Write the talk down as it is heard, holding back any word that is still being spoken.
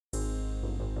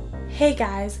Hey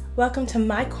guys, welcome to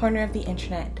my corner of the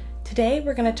internet. Today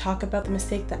we're going to talk about the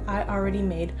mistake that I already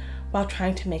made while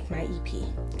trying to make my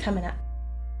EP. Coming up.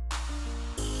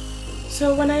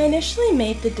 So when I initially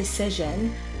made the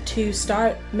decision to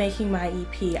start making my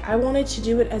EP, I wanted to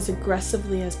do it as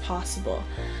aggressively as possible.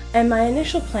 And my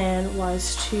initial plan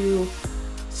was to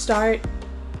start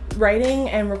writing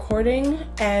and recording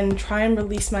and try and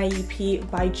release my EP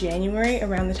by January,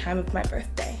 around the time of my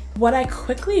birthday. What I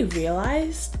quickly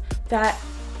realized that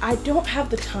I don't have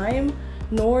the time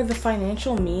nor the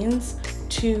financial means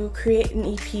to create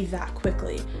an EP that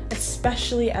quickly,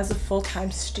 especially as a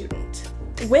full-time student.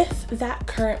 With that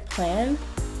current plan,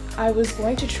 I was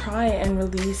going to try and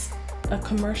release a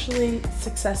commercially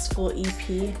successful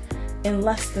EP in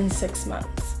less than 6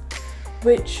 months,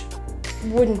 which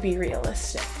wouldn't be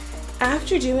realistic.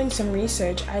 After doing some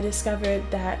research, I discovered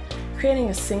that creating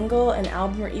a single, an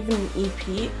album, or even an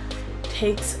EP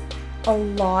takes a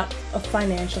lot of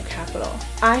financial capital.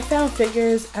 I found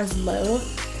figures as low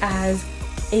as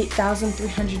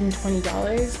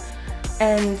 $8,320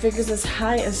 and figures as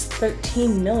high as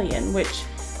 $13 million, which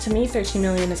to me $13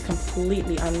 million is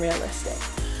completely unrealistic.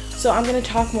 So I'm going to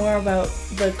talk more about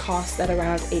the cost at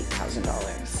around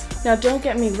 $8,000. Now don't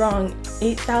get me wrong,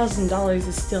 $8,000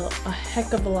 is still a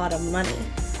heck of a lot of money.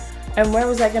 And where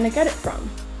was I going to get it from?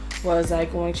 Was I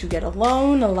going to get a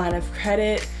loan, a line of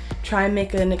credit, try and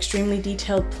make an extremely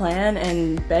detailed plan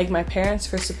and beg my parents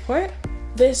for support?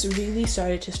 This really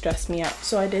started to stress me out,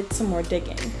 so I did some more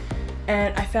digging.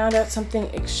 And I found out something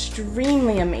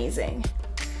extremely amazing.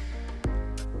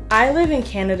 I live in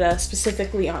Canada,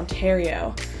 specifically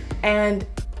Ontario, and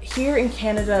here in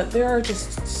Canada there are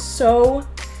just so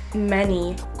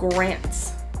many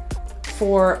grants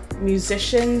for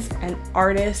musicians and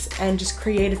artists and just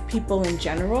creative people in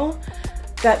general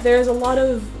that there's a lot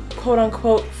of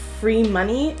quote-unquote free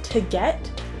money to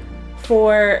get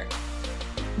for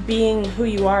being who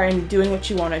you are and doing what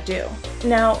you want to do.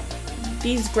 Now,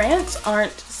 these grants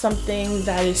aren't something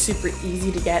that is super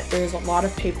easy to get. There's a lot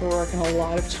of paperwork and a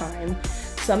lot of time.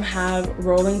 Some have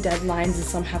rolling deadlines and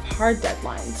some have hard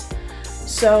deadlines.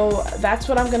 So that's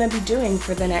what I'm going to be doing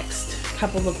for the next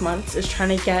couple of months, is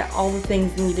trying to get all the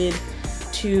things needed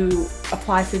to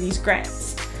apply for these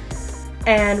grants.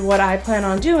 And what I plan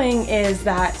on doing is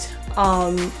that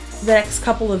the next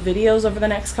couple of videos over the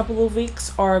next couple of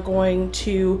weeks are going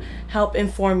to help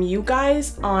inform you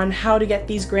guys on how to get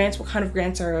these grants, what kind of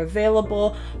grants are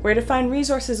available, where to find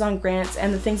resources on grants,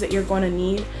 and the things that you're going to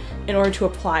need in order to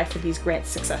apply for these grants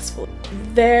successfully.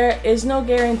 There is no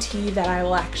guarantee that I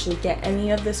will actually get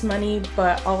any of this money,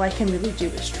 but all I can really do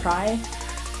is try.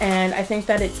 And I think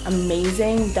that it's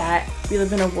amazing that we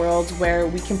live in a world where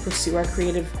we can pursue our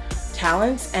creative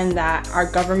talents and that our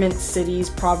governments, cities,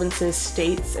 provinces,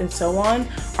 states, and so on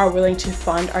are willing to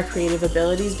fund our creative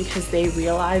abilities because they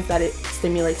realize that it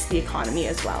stimulates the economy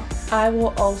as well. I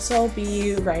will also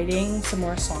be writing some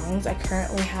more songs. I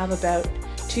currently have about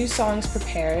 2 songs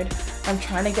prepared. I'm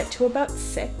trying to get to about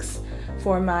 6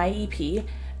 for my EP,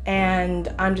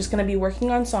 and I'm just going to be working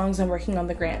on songs and working on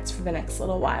the grants for the next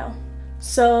little while.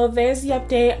 So there's the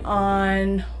update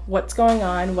on what's going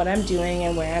on, what I'm doing,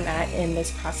 and where I'm at in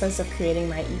this process of creating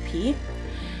my EP.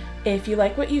 If you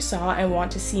like what you saw and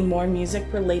want to see more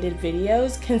music-related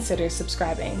videos, consider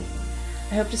subscribing.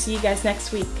 I hope to see you guys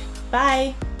next week.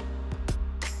 Bye!